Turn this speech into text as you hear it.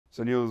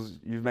So Newls,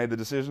 you've made the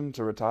decision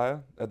to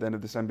retire at the end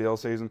of this NBL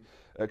season.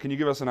 Can you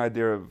give us an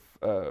idea of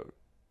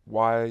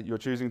why you're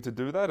choosing to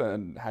do that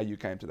and how you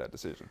came to that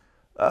decision?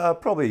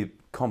 Probably a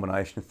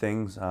combination of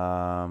things.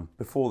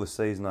 Before the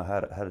season, I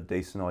had a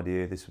decent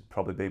idea this would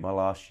probably be my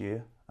last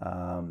year.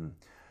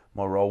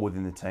 My role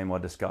within the team, I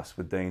discussed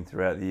with Dean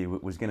throughout the year,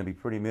 was going to be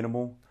pretty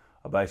minimal.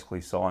 I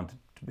basically signed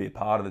to be a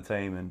part of the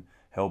team and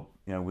help,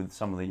 with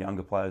some of the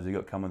younger players who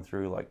got coming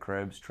through, like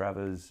Krebs,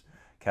 Travers,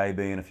 KB,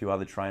 and a few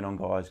other train-on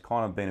guys.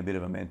 Kind of been a bit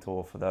of a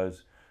mentor for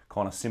those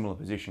kind of similar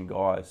position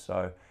guys.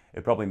 So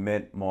it probably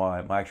meant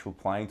my actual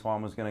playing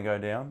time was going to go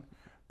down,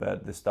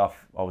 but the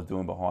stuff I was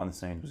doing behind the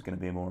scenes was going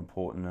to be more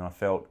important. And I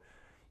felt,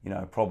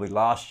 probably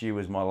last year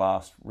was my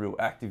last real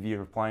active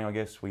year of playing, I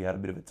guess. We had a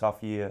bit of a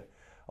tough year.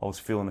 I was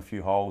filling a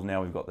few holes.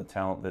 Now we've got the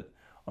talent that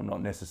I'm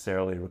not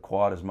necessarily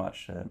required as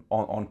much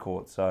on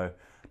court. So,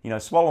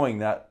 swallowing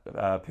that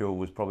pill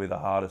was probably the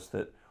hardest,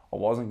 that I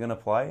wasn't going to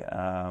play.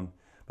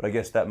 But I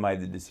guess that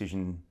made the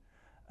decision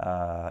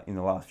in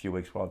the last few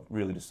weeks where I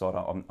really decided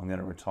I'm going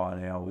to retire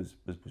now was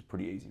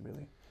pretty easy,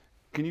 really.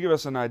 Can you give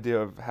us an idea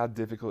of how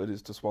difficult it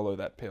is to swallow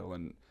that pill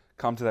and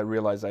come to that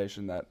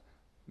realization that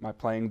my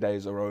playing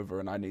days are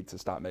over and I need to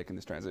start making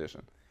this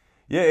transition?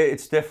 Yeah,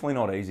 it's definitely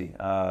not easy.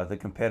 The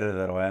competitor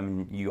that I am,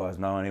 and you guys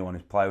know, anyone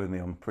who's played with me,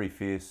 I'm pretty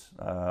fierce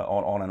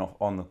on and off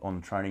on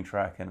the training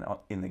track and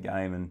in the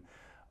game. And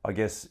I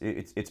guess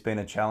it's been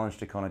a challenge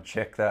to kind of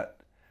check that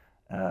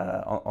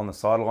on the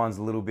sidelines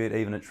a little bit,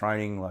 even at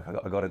training. Like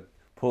I got to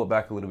pull it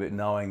back a little bit,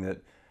 knowing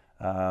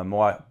that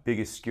my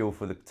biggest skill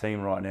for the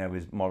team right now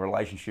is my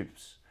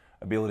relationships,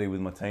 ability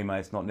with my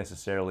teammates, not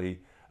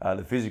necessarily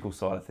the physical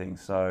side of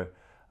things. So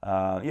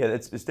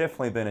it's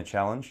definitely been a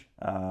challenge.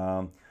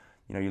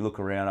 You look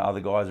around at other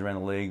guys around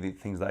the league, the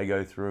things they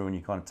go through, and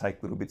you kind of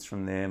take little bits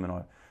from them.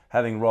 And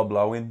having Rob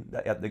Lowe in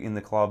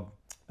the club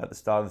at the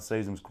start of the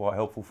season was quite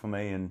helpful for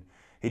me. And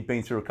he'd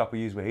been through a couple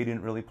of years where he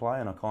didn't really play,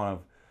 and I kind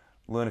of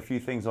learned a few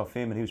things off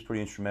him, and he was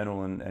pretty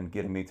instrumental in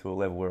getting me to a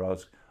level where I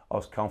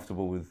was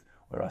comfortable with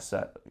where I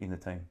sat in the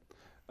team.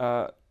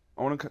 I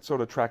want to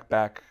sort of track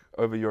back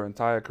over your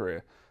entire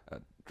career.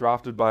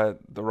 Drafted by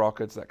the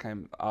Rockets, that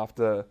came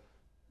after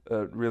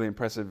a really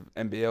impressive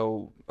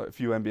a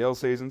few NBL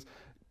seasons.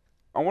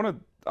 I want to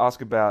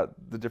ask about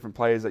the different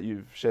players that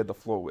you've shared the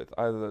floor with,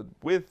 either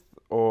with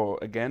or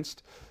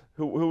against.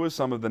 Who are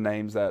some of the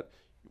names that,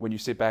 when you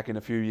sit back in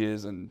a few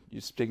years and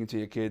you're speaking to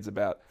your kids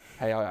about,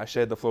 hey, I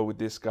shared the floor with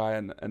this guy,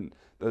 and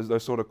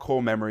those sort of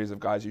core memories of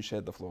guys you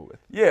shared the floor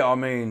with? Yeah, I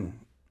mean,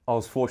 I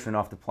was fortunate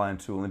enough to play in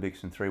 2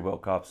 Olympics and 3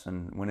 World Cups,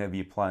 and whenever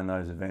you play in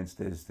those events,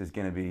 there's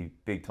going to be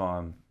big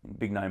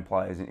name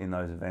players in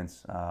those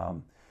events.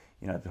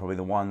 Probably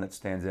the one that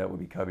stands out would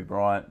be Kobe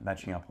Bryant.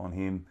 Matching up on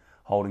him,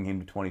 holding him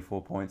to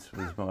 24 points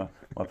was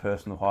my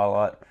personal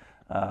highlight.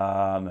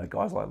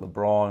 Guys like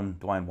LeBron,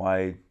 Dwayne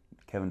Wade,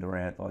 Kevin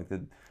Durant,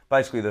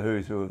 basically the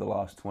who's who of the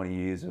last 20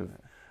 years of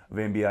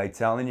NBA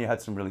talent. And you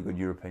had some really good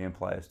European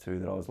players too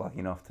that I was lucky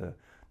enough to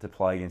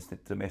play against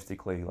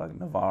domestically, like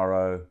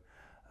Navarro,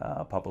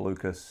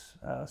 Papaloukas,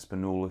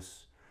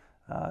 Spanoulis,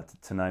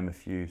 to name a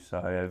few.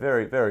 So yeah,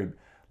 very, very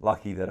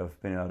lucky that I've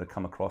been able to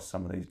come across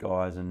some of these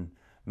guys and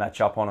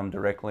match up on them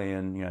directly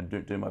and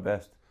do my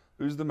best.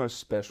 Who's the most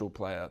special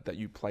player that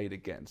you played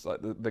against? Like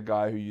the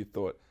guy who you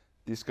thought,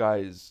 this guy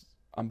is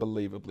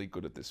unbelievably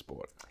good at this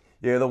sport?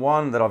 Yeah, the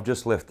one that I've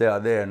just left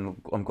out there,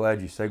 and I'm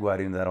glad you segued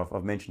into that,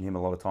 I've mentioned him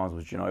a lot of times,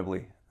 was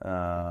Ginobili.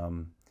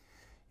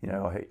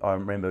 I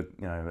remember,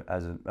 when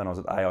I was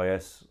at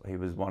AIS, he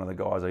was one of the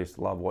guys I used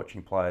to love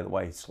watching play, the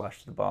way he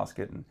slashed the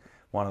basket, and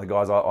one of the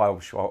guys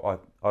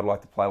I'd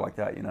like to play like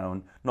that,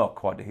 and not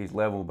quite to his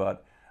level,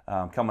 but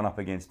coming up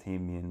against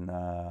him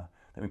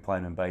then we played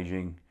him in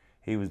Beijing.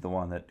 He was the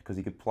one that, because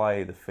he could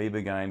play the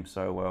FIBA game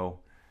so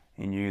well,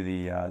 he knew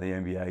the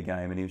NBA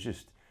game, and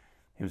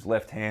he was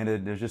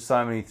left-handed. There's just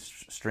so many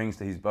strings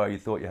to his bow. You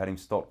thought you had him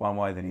stopped one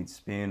way, then he'd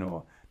spin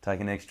or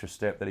take an extra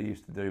step that he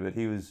used to do. But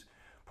he was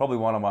probably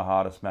one of my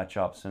hardest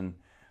matchups. And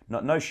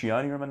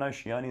Nocioni, remember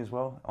Nocioni as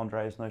well?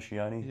 Andreas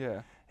Nocioni?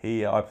 Yeah.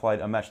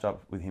 I matched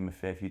up with him a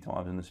fair few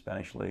times in the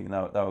Spanish league, and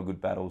they were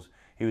good battles.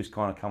 He was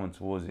kind of coming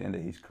towards the end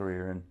of his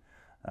career, and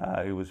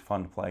it was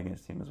fun to play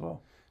against him as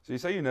well. So you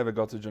say you never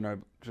got to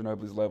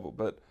Ginobili's level,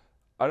 but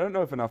I don't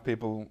know if enough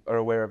people are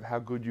aware of how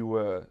good you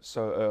were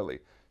so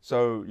early.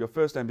 So your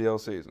first NBL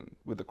season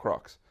with the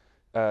Crocs,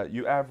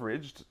 you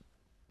averaged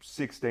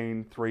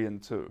 16, 3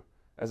 and 2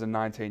 as a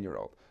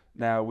 19-year-old.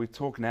 Now, we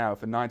talk now,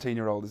 if a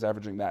 19-year-old is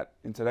averaging that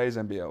in today's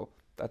NBL,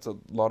 that's a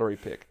lottery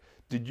pick.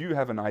 Did you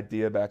have an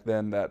idea back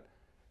then that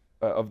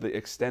of the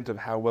extent of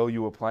how well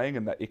you were playing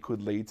and that it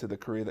could lead to the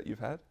career that you've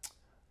had?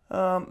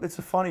 It's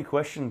a funny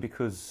question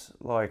because,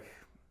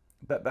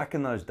 back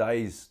in those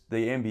days,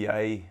 the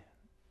NBA,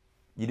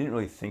 you didn't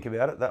really think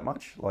about it that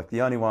much. The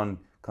only one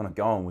kind of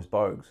going was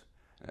Bogues.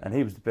 And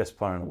he was the best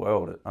player in the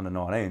world at under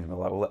 19s. And we're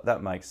like, well,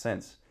 that makes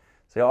sense.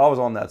 See, I was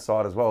on that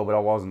side as well, but I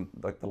wasn't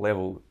the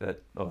level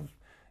of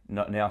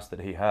nous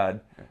that he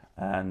had.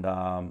 And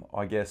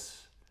I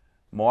guess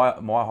my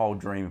whole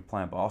dream of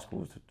playing basketball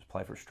was to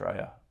play for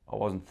Australia. I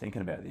wasn't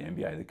thinking about the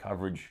NBA. The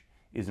coverage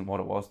isn't what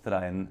it was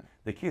today, and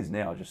the kids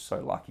now are just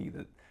so lucky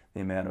that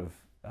the amount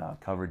of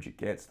coverage it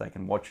gets, they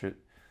can watch it,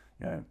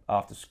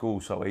 after school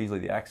so easily.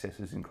 The access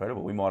is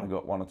incredible. We might have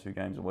got 1 or 2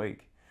 games a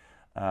week.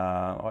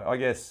 I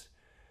guess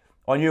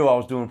I knew I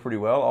was doing pretty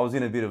well. I was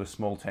in a bit of a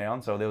small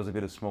town, so there was a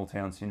bit of small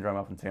town syndrome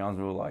up in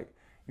Townsville. Like,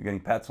 you're getting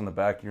pats on the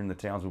back, you're in the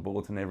Townsville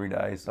Bulletin every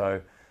day,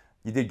 so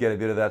you did get a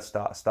bit of that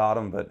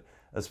stardom. But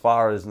as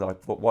far as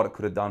like what it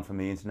could have done for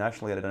me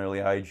internationally at an early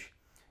age,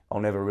 I'll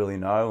never really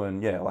know.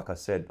 And yeah, like I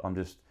said,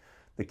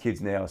 the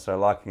kids now are so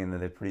lucky, and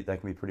they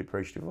can be pretty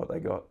appreciative of what they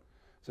got.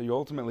 So you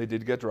ultimately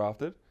did get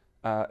drafted,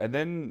 and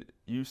then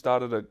you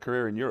started a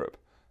career in Europe.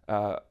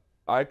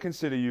 I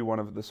consider you one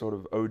of the sort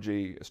of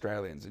OG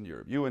Australians in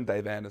Europe. You and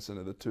Dave Anderson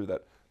are the two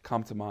that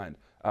come to mind.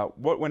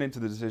 What went into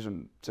the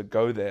decision to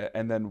go there,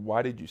 and then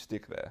why did you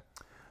stick there?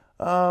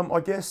 I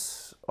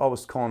guess I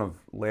was kind of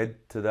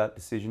led to that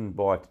decision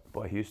by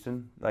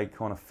Houston. They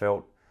kind of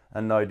felt,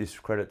 and no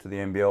discredit to the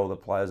NBL, the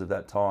players of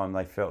that time,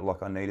 they felt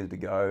like I needed to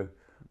go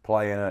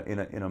play in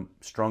a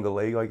stronger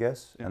league, I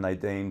guess, and they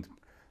deemed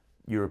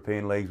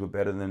European leagues were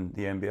better than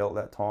the NBL at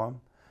that time.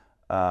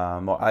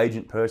 My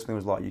agent personally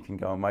was like, you can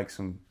go and make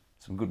some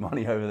good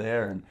money over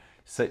there and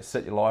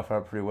set your life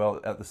up pretty well.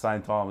 At the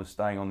same time as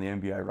staying on the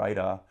NBA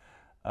radar,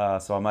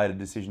 so I made a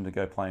decision to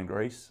go play in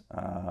Greece.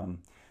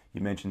 You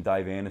mentioned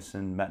Dave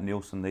Anderson, Matt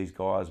Nielsen. These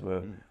guys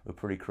were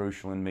pretty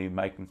crucial in me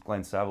making.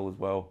 Glenn Saville as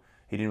well.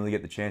 He didn't really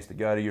get the chance to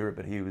go to Europe,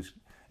 but he was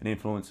an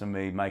influence in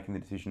me making the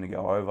decision to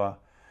go over.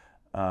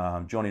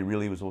 Johnny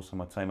Riley was also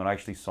my team, and I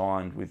actually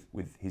signed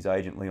with his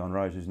agent Leon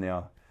Rose, who's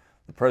now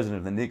the president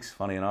of the Knicks,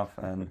 funny enough.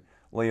 And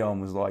Leon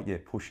was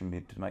like, pushing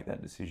me to make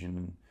that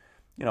decision.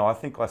 And I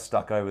think I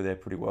stuck over there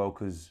pretty well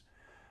because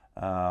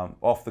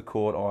off the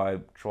court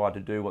I tried to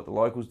do what the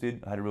locals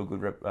did. I had a real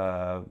good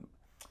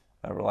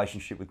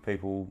relationship with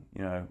people,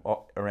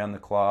 around the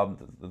club,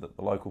 the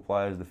local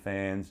players, the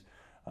fans.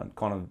 I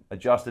kind of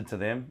adjusted to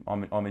them.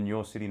 I'm in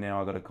your city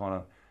now. I've got to kind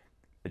of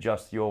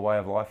adjust to your way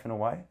of life in a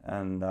way,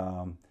 and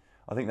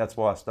I think that's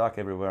why I stuck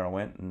everywhere I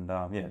went,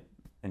 and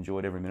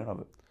enjoyed every minute of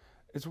it.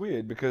 It's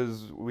weird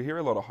because we hear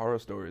a lot of horror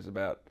stories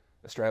about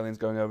Australians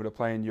going over to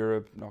play in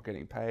Europe, not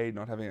getting paid,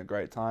 not having a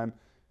great time.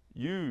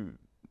 You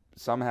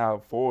somehow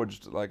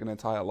forged like an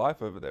entire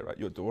life over there, right?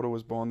 Your daughter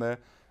was born there.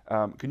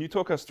 Can you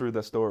talk us through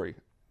the story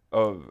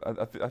of?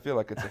 I feel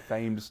like it's a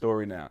famed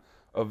story now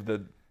of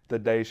the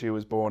day she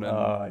was born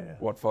and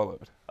what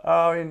followed.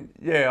 I mean,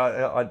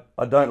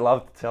 I don't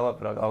love to tell it,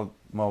 but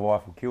my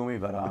wife will kill me.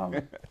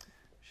 But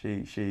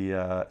she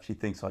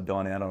thinks I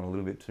dine out on a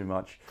little bit too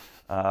much.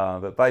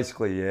 But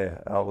basically,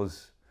 I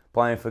was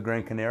playing for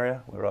Gran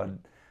Canaria, where I'd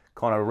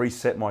kind of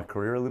reset my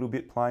career a little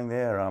bit playing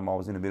there. I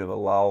was in a bit of a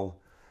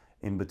lull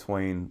in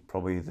between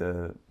probably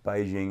the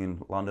Beijing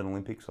and London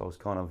Olympics. I was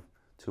kind of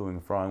toing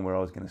and froing where I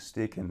was going to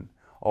stick, and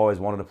I always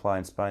wanted to play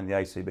in Spain. The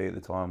ACB at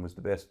the time was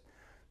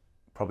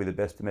probably the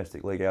best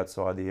domestic league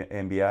outside the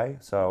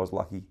NBA. So I was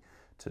lucky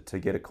to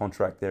get a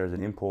contract there as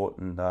an import,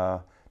 and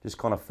just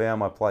kind of found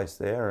my place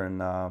there. And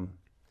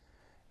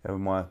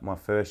my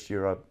first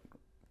year I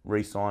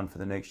re-signed for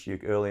the next year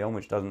early on,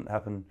 which doesn't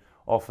happen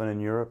often in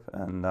Europe.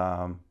 And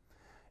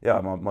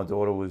my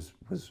daughter was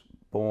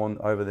born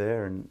over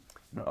there, and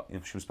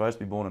she was supposed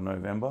to be born in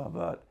November,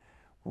 but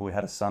we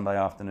had a Sunday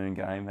afternoon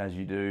game, as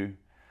you do,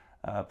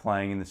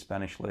 playing in the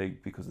Spanish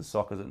league because the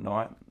soccer's at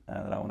night. They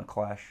don't want to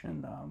clash.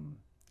 And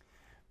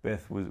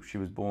Beth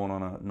was born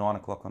on 9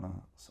 o'clock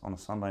on a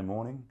Sunday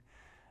morning,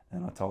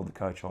 and I told the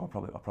coach, I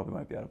probably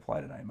won't be able to play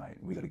today, mate.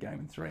 We got a game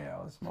in 3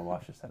 hours. My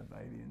wife just had a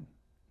baby, and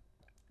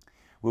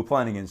we were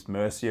playing against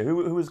Murcia,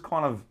 who was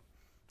kind of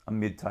a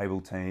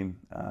mid-table team.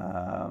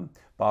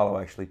 Barlow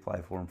actually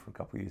played for him for a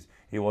couple of years.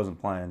 He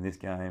wasn't playing this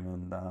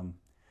game,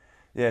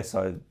 and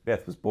so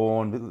Beth was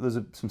born. There's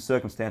some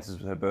circumstances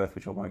with her birth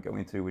which I won't go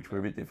into, which were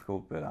a bit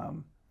difficult. But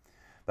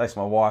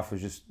basically, my wife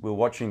was we were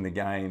watching the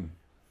game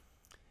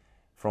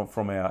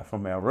from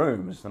our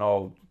rooms, an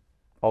old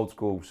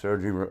school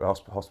surgery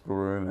hospital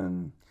room,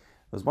 and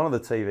there was one of the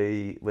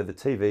TV where the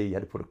TV you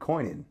had to put a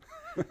coin in.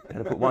 You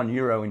had to put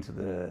 €1 into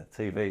the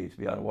TV to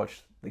be able to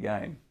watch the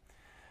game.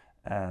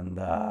 And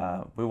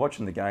we were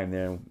watching the game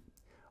there.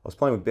 I was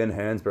playing with Ben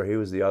Hansborough. He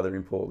was the other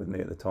import with me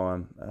at the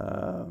time.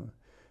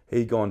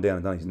 He'd gone down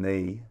and done his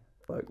knee,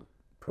 like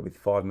probably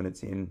 5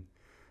 minutes in,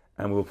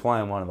 and we were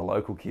playing one of the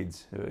local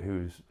kids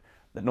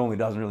that normally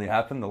doesn't really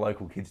happen. The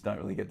local kids don't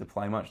really get to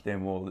play much. They're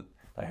more that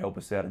they help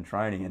us out in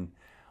training. And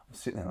I'm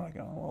sitting there like,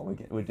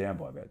 we're down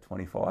by about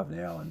 25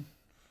 now, and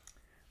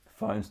the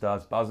phone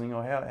starts buzzing.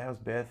 Oh, how's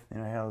Beth?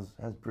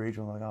 How's Bridge?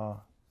 I'm like,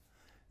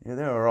 yeah,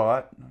 they're all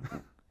right.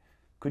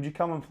 Could you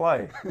come and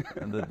play?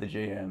 And the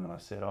GM, and I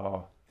said,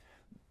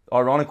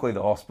 ironically,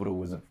 the hospital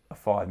was a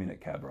 5-minute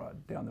cab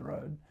ride down the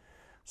road.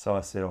 So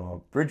I said,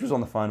 Bridge was on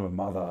the phone to her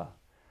mother.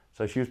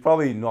 So she was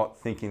probably not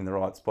thinking in the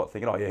right spot,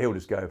 thinking, he'll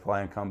just go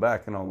play and come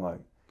back. And I'm like,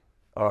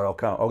 all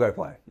right, I'll go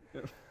play.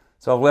 Yep.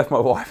 So I've left my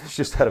wife, who's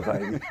just had a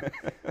baby,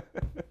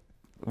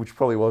 which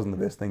probably wasn't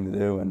the best thing to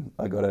do. And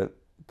I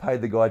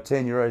paid the guy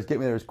 €10, get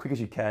me there as quick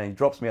as you can. He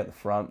drops me out the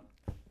front.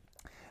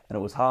 and it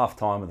was half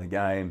time of the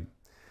game,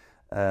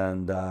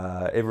 and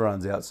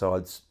everyone's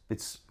outside.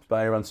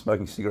 Everyone's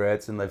smoking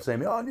cigarettes, and they've seen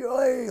me. Oh,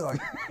 Newley, like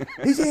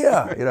he's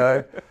here, you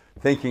know.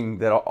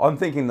 I'm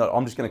thinking that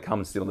I'm just going to come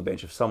and sit on the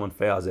bench. If someone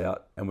fouls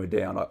out and we're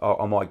down,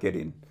 I might get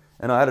in.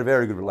 And I had a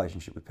very good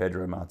relationship with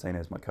Pedro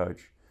Martinez, my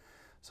coach.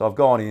 So I've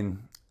gone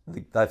in.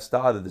 They've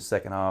started the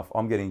second half.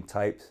 I'm getting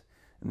taped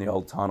in the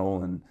old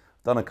tunnel and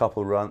done a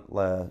couple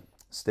of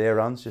stair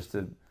runs just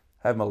to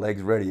have my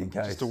legs ready in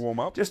case. Just to warm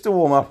up? Just to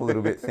warm up a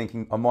little bit,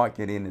 thinking I might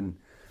get in. And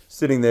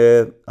sitting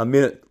there, a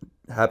minute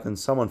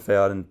happens, someone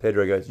fouled, and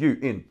Pedro goes, "You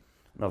in."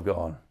 And I've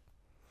gone,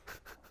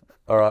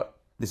 all right,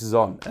 this is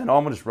on. And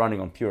I'm just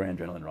running on pure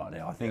adrenaline right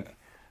now. I think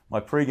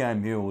my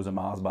pre-game meal was a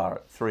Mars bar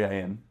at 3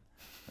 a.m.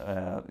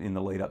 In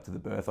the lead up to the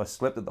birth. I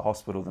slept at the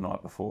hospital the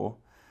night before,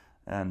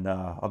 and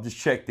I've just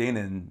checked in,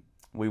 and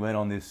we went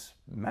on this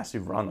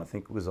massive run. I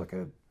think it was like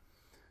a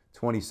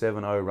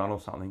 27-0 run or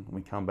something.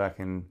 We come back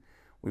and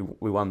we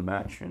won the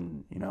match,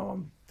 and you know,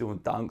 I'm doing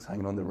dunks,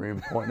 hanging on the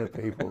rim, pointing at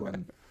people,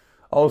 and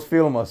I was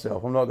feeling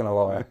myself. I'm not going to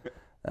lie.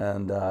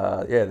 And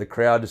the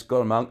crowd just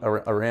got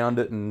around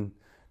it, and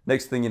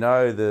next thing you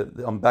know,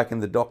 I'm back in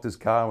the doctor's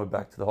car, and we're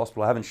back to the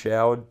hospital. I haven't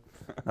showered.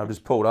 I've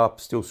just pulled up,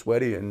 still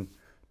sweaty, and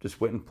just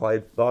went and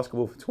played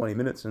basketball for 20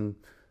 minutes and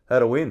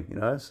had a win, you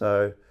know.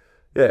 So,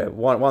 yeah,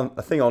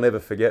 a thing I'll never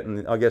forget,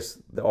 and I guess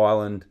the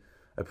island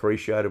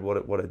appreciated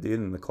what it did,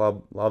 and the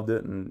club loved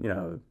it, and, you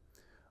know,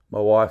 my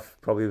wife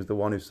probably was the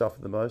one who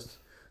suffered the most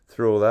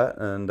through all that,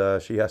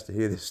 and she has to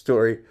hear this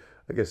story,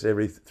 I guess,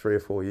 every 3 or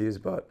 4 years.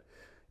 But,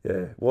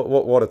 yeah,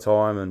 what a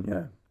time, and, you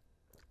know,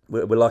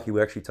 we're lucky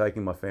we're actually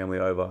taking my family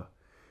over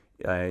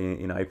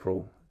in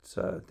April. It's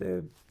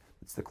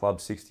the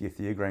club's 60th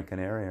year, Gran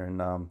Canaria,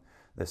 and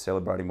they're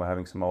celebrating by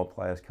having some old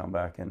players come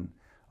back, and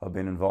I've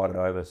been invited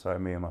over, so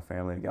me and my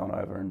family are going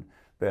over, and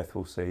Beth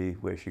will see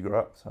where she grew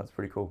up, so it's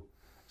pretty cool.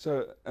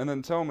 So, and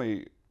then tell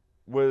me,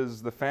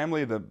 was the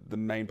family the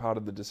main part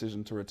of the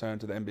decision to return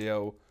to the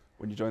NBL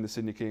when you joined the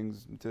Sydney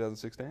Kings in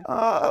 2016?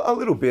 A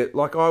little bit.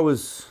 Like I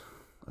was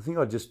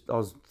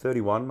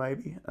 31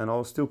 maybe, and I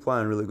was still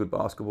playing really good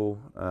basketball.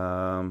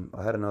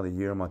 I had another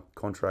year on my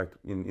contract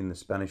in the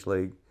Spanish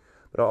league,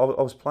 but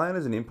I was playing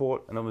as an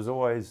import, and it was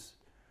always...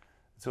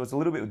 So it's a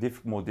little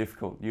bit more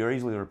difficult. You're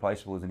easily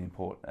replaceable as an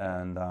import.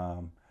 And I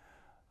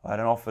had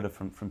an offer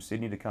from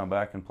Sydney to come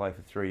back and play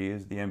for 3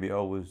 years. The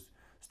NBL was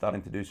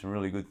starting to do some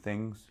really good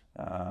things.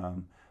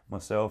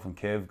 Myself and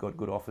Kev got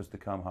good offers to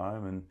come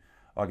home, and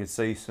I could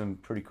see some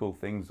pretty cool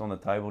things on the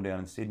table down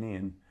in Sydney.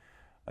 And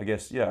I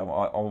guess, I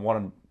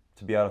wanted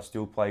to be able to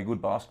still play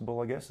good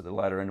basketball, I guess, at the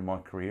later end of my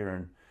career.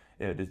 And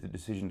yeah, the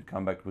decision to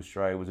come back to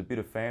Australia was a bit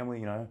of family,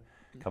 you know,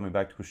 coming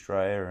back to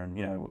Australia. And,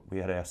 you know, we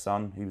had our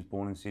son, he was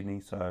born in Sydney,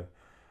 so...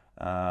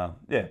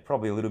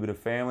 probably a little bit of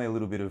family, a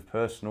little bit of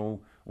personal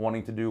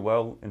wanting to do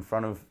well in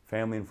front of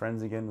family and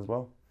friends again as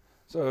well.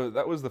 So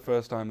that was the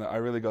first time that I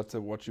really got to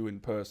watch you in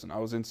person. I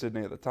was in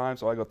Sydney at the time,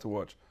 so I got to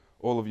watch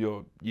all of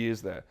your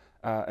years there.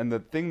 And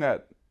the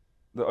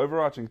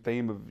overarching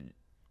theme of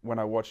when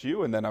I watched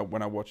you and then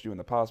when I watched you in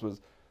the past was,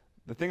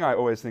 the thing I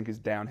always think is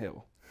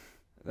downhill.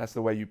 That's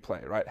the way you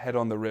play, right? Head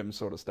on the rim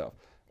sort of stuff.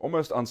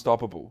 Almost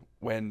unstoppable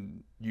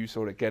when you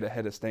sort of get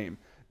ahead of steam.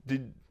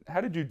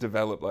 How did you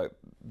develop like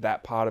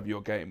that part of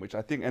your game, which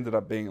I think ended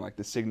up being like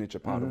the signature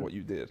part of what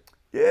you did?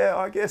 Yeah,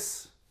 I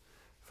guess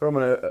from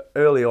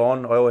early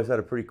on, I always had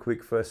a pretty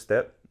quick first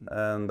step,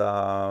 and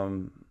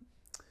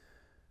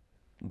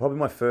probably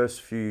my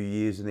first few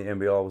years in the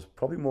NBL was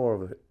probably more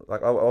of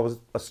I was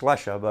a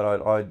slasher, but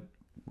I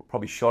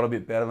probably shot a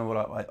bit better than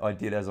what I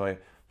did as I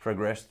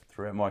progressed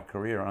throughout my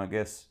career. And I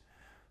guess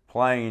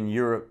playing in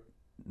Europe,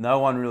 no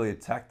one really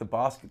attacked the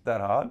basket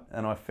that hard,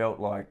 and I felt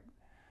like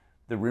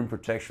the rim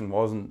protection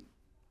wasn't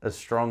as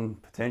strong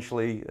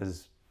potentially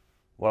as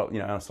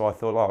so I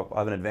thought, I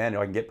have an advantage.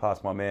 I can get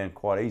past my man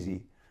quite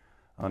easy.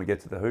 I'm going to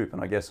get to the hoop,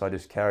 and I guess I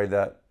just carried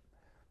that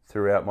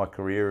throughout my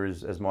career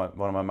as one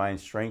of my main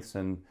strengths.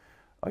 And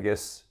I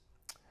guess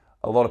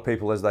a lot of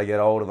people, as they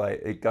get older,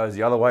 it goes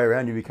the other way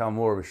around. You become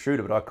more of a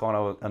shooter,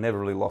 but I never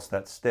really lost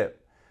that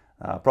step.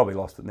 Probably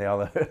lost it now,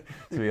 though,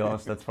 to be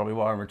honest. That's probably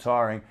why I'm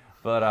retiring.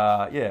 But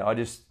I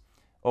just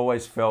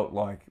always felt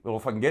like, well,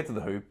 if I can get to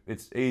the hoop,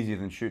 it's easier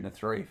than shooting a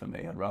three for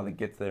me. I'd rather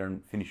get there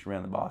and finish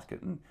around the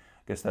basket. And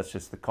I guess that's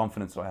just the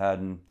confidence I had.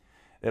 And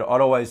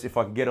I'd always, if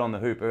I could get on the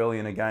hoop early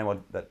in a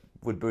game, that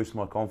would boost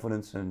my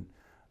confidence and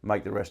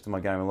make the rest of my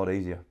game a lot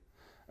easier.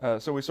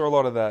 So we saw a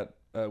lot of that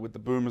with the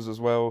Boomers as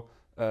well,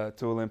 to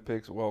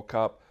Olympics, World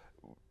Cup.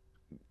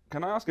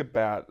 Can I ask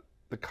about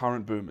the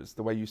current Boomers,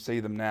 the way you see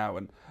them now?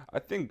 And I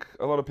think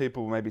a lot of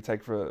people maybe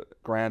take for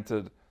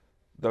granted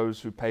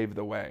those who paved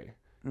the way.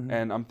 Mm-hmm.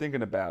 And I'm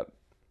thinking about,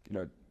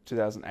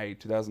 2008,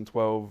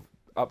 2012,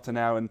 up to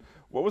now. And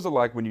what was it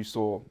like when you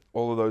saw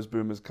all of those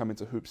Boomers come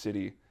into Hoop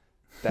City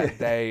that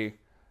day?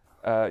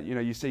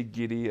 You see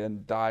Giddy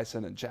and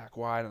Dyson and Jack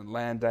White and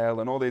Landale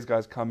and all these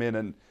guys come in,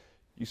 and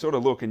you sort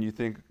of look and you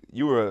think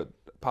you were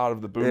part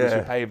of the Boomers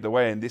who paved the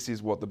way, and this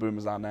is what the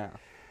Boomers are now.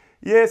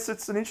 Yes,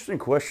 it's an interesting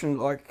question.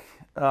 Like,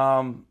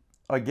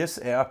 I guess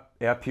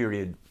our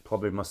period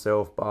probably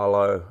myself,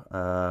 Barlow,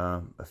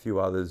 a few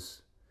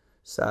others.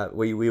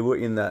 We were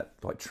in that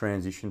like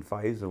transition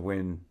phase of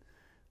when,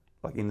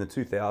 like in the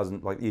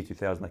 2000, like year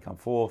 2000, they come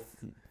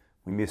fourth.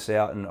 We miss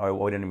out, and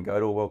we didn't even go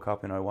to a World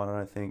Cup in 01, I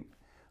don't think.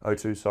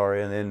 02,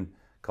 sorry, and then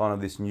kind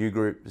of this new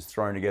group is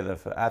thrown together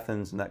for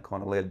Athens, and that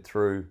kind of led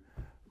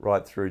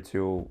right through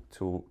till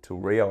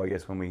Rio, I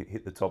guess, when we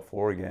hit the top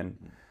four again.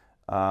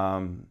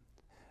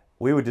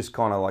 We were just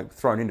kind of like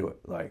thrown into it,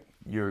 like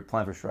you're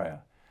playing for Australia,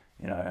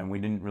 you know, and we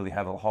didn't really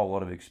have a whole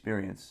lot of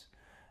experience.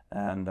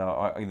 And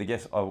I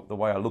guess the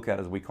way I look at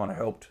it is we kind of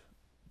helped,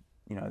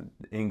 you know,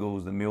 the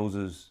Ingles, the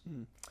Millses,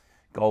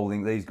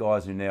 Golding, these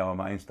guys who now are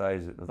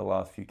mainstays of the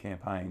last few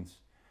campaigns,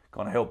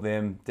 kind of help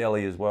them,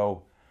 Delhi as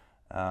well,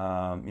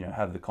 you know,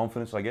 have the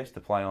confidence, I guess, to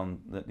play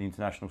on the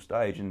international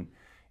stage. And,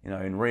 you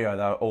know, in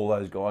Rio, all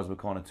those guys were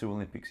kind of 2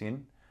 Olympics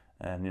in,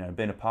 and, you know,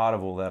 being a part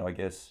of all that, I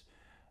guess,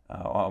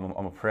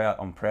 I'm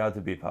proud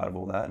to be a part of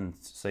all that and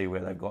see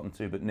where they've gotten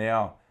to. But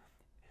now,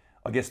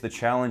 I guess the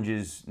challenge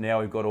is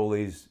now we've got all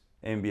these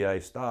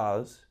NBA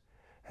stars.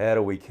 How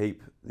do we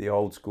keep the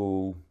old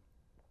school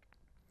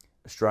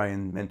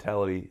Australian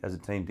mentality as a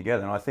team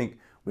together? And I think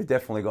we've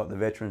definitely got the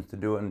veterans to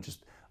do it, and it's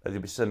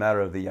just a matter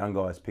of the young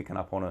guys picking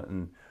up on it.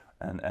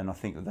 And I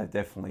think that they've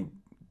definitely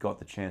got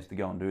the chance to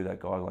go and do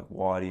that. Guys like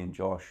Whitey and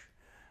Josh,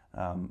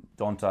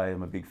 Dante,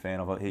 I'm a big fan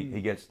of.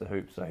 He gets the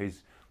hoop, so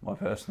he's my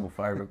personal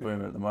favourite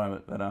boomer at the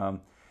moment.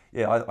 But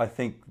yeah, I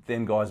think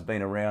them guys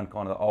being around,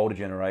 kind of the older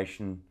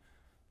generation,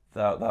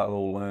 they'll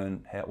all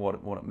learn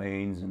what it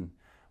means and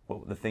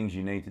what the things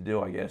you need to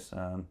do, I guess.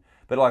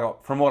 But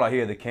like from what I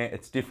hear, the camp,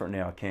 it's different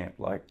now at camp.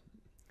 Like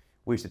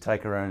we used to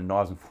take our own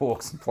knives and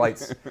forks and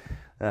plates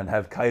and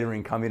have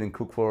catering come in and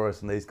cook for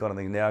us and these kind of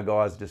things. Now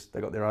guys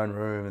they got their own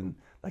room and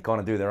they kind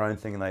of do their own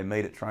thing and they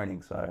meet at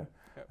training. So,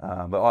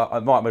 but I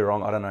might be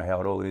wrong. I don't know how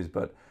it all is,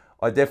 but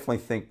I definitely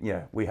think,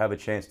 yeah, we have a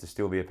chance to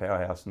still be a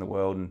powerhouse in the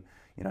world. And,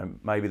 you know,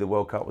 maybe the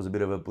World Cup was a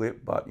bit of a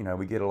blip, but, you know,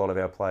 we get a lot of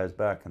our players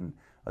back and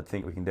I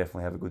think we can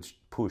definitely have a good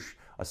push.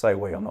 I say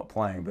I'm not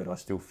playing, but I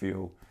still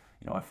feel,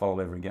 you know, I follow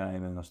every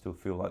game and I still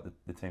feel like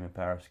the team in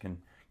Paris can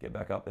get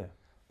back up there.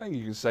 I think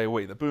you can say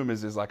the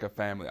Boomers is like a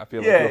family. I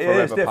feel like you're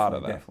forever part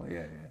of that. Definitely,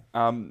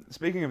 yeah.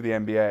 Speaking of the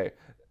NBA,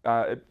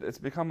 it's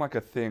become like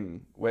a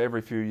thing where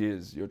every few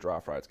years your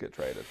draft rights get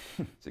traded.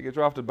 So you get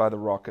drafted by the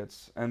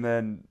Rockets and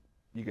then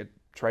you get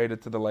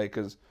traded to the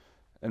Lakers,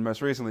 and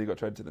most recently you got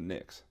traded to the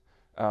Knicks.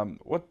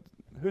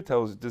 Who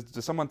tells?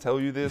 Does someone tell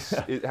you this?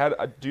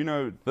 Do you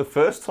know? The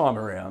first time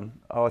around,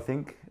 I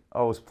think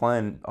I was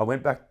playing. I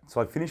went back.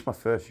 So I finished my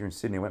first year in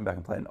Sydney. I went back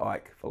and played in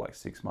Ike for like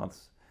 6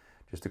 months,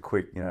 just a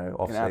quick, you know,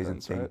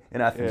 off-season thing. Right?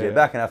 In Athens, yeah.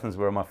 Back in Athens,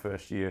 were my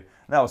first year.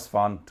 And that was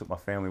fun. Took my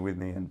family with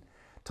me, and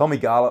Tommy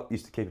Garlop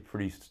used to keep a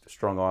pretty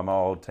strong eye. My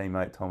old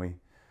teammate Tommy,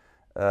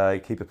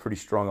 keep a pretty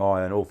strong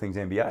eye on all things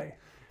NBA.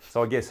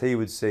 So I guess he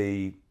would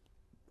see,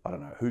 I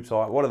don't know, Hoops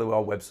Eye. What are the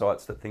old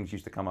websites that things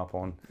used to come up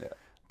on? Yeah.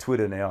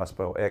 Twitter now, I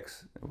spell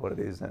X, what it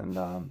is,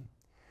 and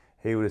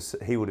he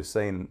would have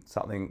seen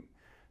something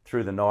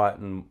through the night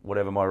and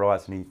whatever my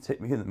rights, and he hit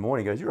me in the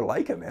morning. He goes, "You're a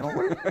Laker, man."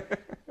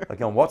 Like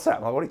on WhatsApp,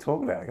 I'm like, "What are you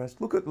talking about?" He goes,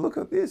 "Look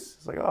at this."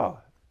 It's like, oh.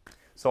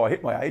 So I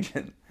hit my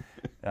agent,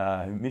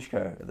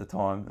 Mishko at the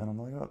time, and I'm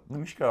like, "Oh,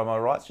 Mishko, my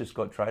rights just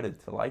got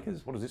traded to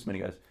Lakers. What does this mean?"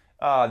 He goes,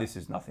 "This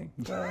is nothing.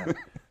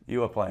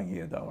 You are playing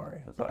here, don't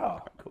worry." I was like, "Oh,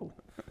 cool.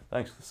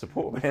 Thanks for the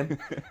support, man."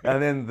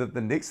 And then the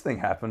Knicks thing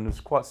happened. It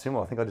was quite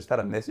similar. I think I just had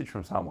a message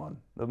from someone.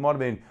 It might have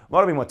been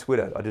my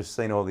Twitter. I just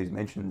seen all these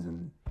mentions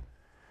and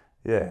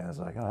yeah, I was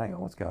like, "Oh, hang on,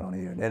 what's going on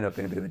here?" And it ended up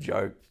being a bit of a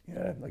joke. You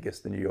know, I guess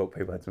the New York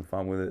people had some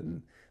fun with it,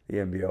 and the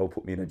NBL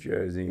put me in a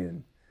jersey,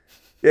 and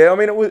yeah, I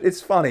mean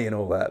it's funny and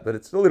all that, but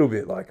it's a little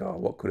bit like, oh,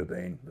 what could have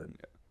been? But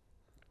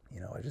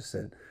you know, I just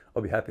said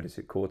I'll be happy to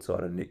sit courtside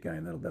at a Knick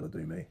game. That'll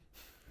do me.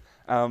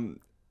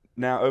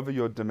 Now, over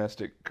your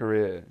domestic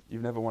career,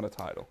 you've never won a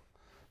title.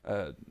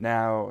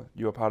 Now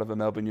you are part of a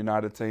Melbourne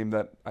United team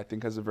that I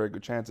think has a very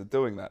good chance at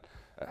doing that.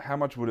 How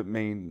much would it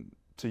mean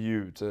to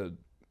you to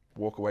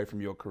walk away from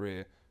your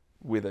career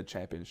with a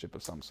championship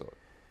of some sort?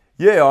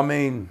 Yeah, I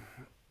mean,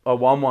 I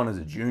won one as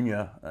a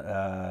junior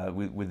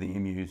with the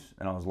Emus,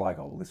 and I was like,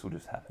 oh, well, this will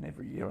just happen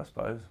every year, I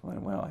suppose. When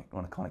I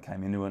kind of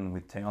came into it, and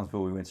with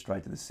Townsville, we went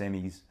straight to the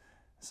semis.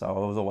 So I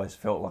was always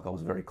felt like I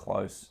was very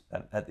close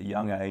at the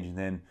young age, and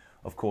then,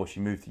 of course,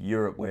 you move to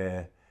Europe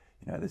where,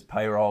 you know, there's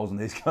payrolls and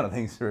these kind of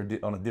things are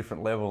on a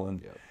different level,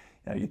 and you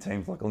know, your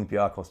teams like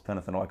Olympiacos,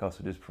 Panathinaikos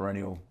are just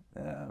perennial,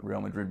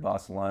 Real Madrid,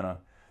 Barcelona.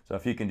 So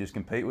if you can just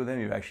compete with them,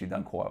 you've actually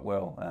done quite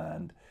well.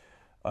 And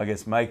I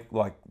guess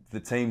the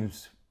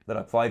teams that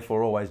I played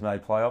for always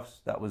made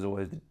playoffs. That was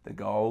always the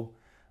goal.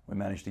 We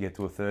managed to get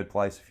to a third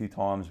place a few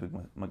times with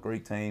my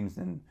Greek teams,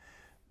 and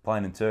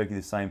playing in Turkey,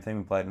 the same thing.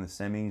 We played in the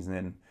semis, and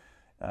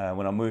then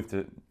when I moved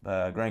to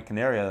Gran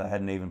Canaria, they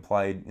hadn't even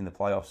played in the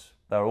playoffs.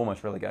 They were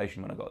almost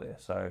relegation when I got there.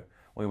 So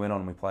we went on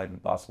and we played in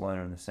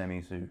Barcelona in the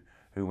semis,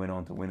 who went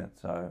on to win it.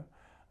 So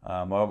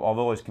I've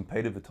always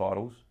competed for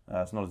titles.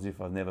 It's not as if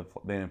I've never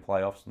been in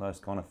playoffs and those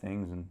kind of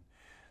things. And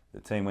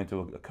the team went to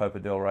a Copa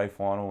del Rey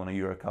final and a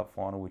Euro Cup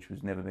final, which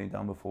was never been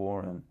done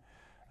before. And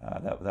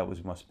that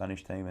was my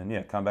Spanish team. And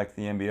yeah, come back to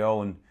the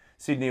NBL and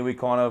Sydney. We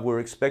kind of were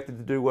expected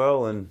to do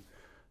well, and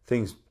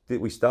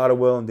we started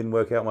well and didn't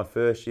work out my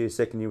first year.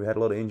 Second year we had a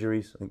lot of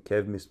injuries. I think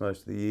Kev missed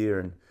most of the year,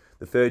 and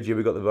the third year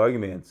we got the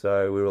Olympian.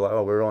 So we were like,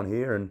 oh, we're on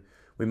here, and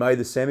we made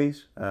the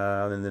semis.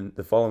 And then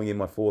the following year,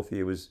 my fourth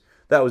year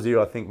that was the year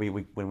I think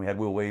when we had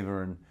Will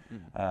Weaver and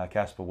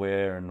Casper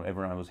Ware and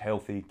everyone was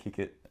healthy.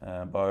 Kickett,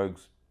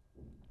 Bogues,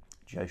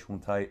 Jay Sean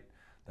Tate.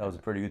 That was a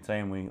pretty good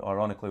team.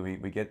 Ironically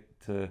we get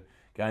to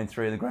Game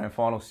 3 of the grand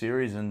final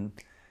series, and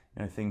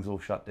things all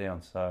shut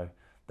down. So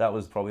that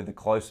was probably the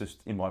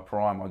closest in my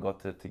prime I got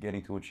to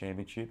getting to a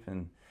championship.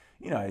 And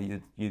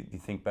you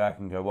think back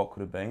and go, what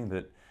could have been?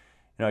 But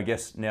I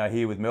guess now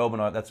here with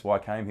Melbourne, that's why I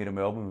came here to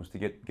Melbourne, was to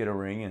get a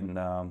ring. And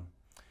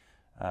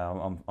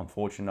I'm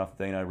fortunate enough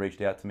that Dino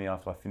reached out to me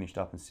after I finished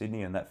up in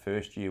Sydney. And that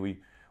first year we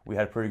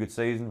had a pretty good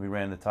season. We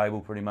ran the table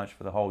pretty much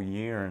for the whole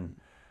year, and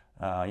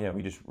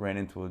we just ran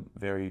into a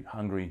very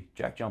hungry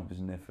Jack Jumpers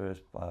in their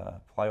first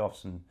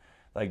playoffs, and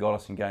they got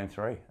us in Game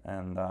 3.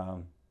 And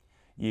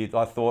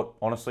I thought,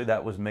 honestly,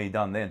 that was me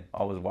done then.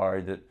 I was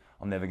worried that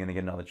I'm never going to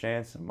get another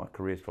chance and my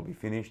career's probably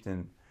finished.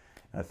 And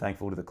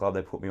thankful to the club,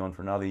 they put me on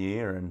for another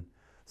year, and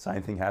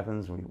same thing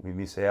happens. We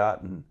miss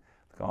out, and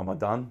oh, am I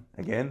done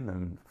again?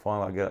 And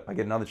finally I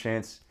get another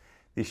chance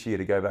this year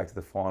to go back to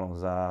the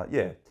finals.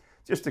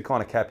 Just to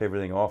kind of cap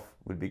everything off,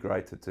 would be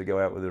great to go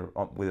out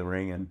with a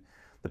ring. And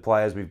the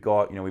players we've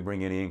got, we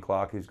bring in Ian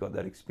Clark, who's got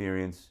that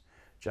experience.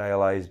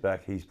 JLA's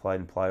back, he's played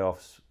in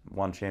playoffs,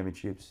 won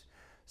championships.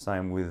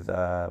 Same with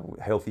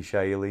healthy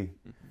Shaili.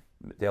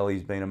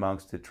 Delhi's been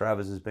amongst it.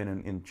 Travers has been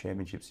in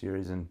championship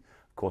series, and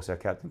of course our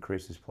captain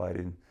Chris has played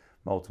in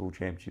multiple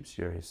championship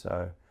series.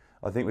 So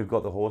I think we've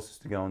got the horses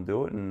to go and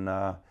do it, and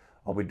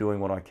I'll be doing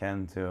what I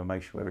can to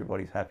make sure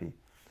everybody's happy.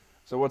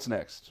 So what's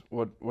next?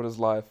 What does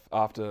life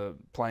after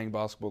playing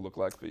basketball look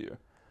like for you?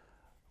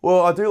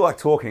 Well, I do like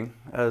talking,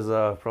 as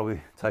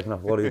probably taken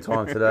up a lot of your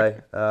time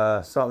today.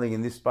 Something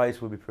in this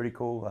space would be pretty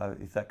cool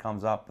if that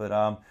comes up. But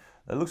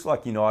it looks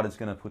like United's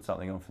going to put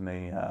something on for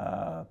me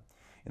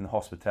in the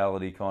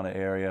hospitality kind of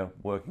area,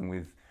 working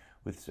with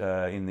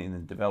in the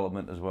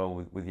development as well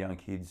with young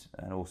kids,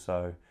 and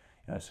also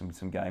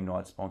some game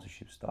night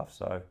sponsorship stuff.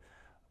 So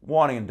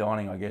whining and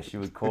dining, I guess you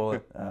would call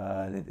it.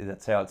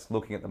 That's how it's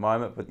looking at the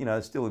moment. But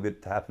there's still a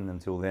bit to happen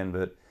until then.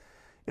 But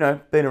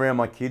being around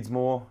my kids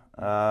more.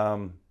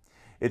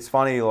 It's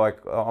funny, like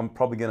I'm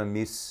probably going to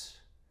miss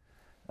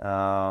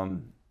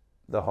the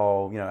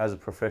whole, as a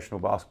professional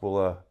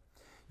basketballer,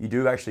 you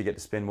do actually get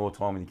to spend more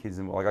time with your kids.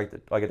 And I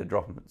get to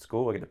drop them at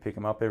school, I get to pick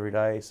them up every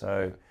day.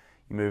 So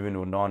you move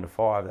into a 9 to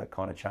 5, that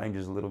kind of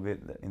changes a little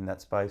bit in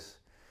that space.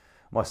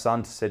 My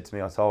son said to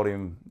me, I told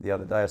him the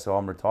other day, so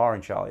I'm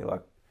retiring, Charlie.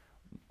 Like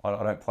I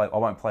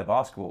won't play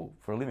basketball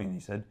for a living. And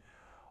he said,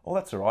 oh,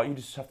 that's all right. You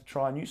just have to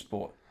try a new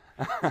sport.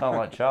 So I'm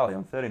like, Charlie,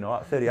 I'm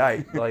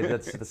 38. Like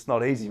that's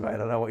not easy, mate. I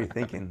don't know what you're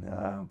thinking,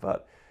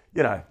 but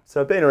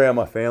so being around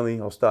my family,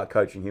 I'll start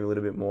coaching him a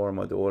little bit more, and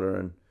my daughter,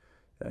 and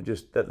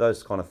just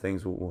those kind of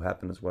things will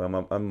happen as well.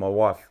 My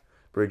wife,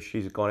 Bridge,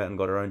 she's gone out and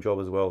got her own job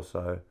as well.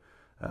 So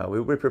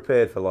we're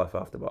prepared for life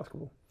after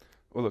basketball.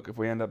 Well, look, if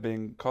we end up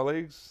being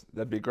colleagues,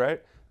 that'd be great.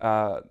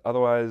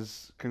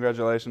 Otherwise,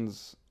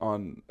 congratulations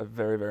on a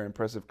very, very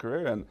impressive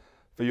career, and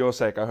for your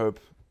sake, I hope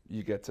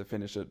you get to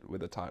finish it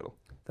with a title.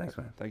 Thanks,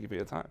 man. Thank you for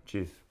your time.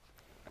 Cheers.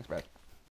 Thanks, Brad.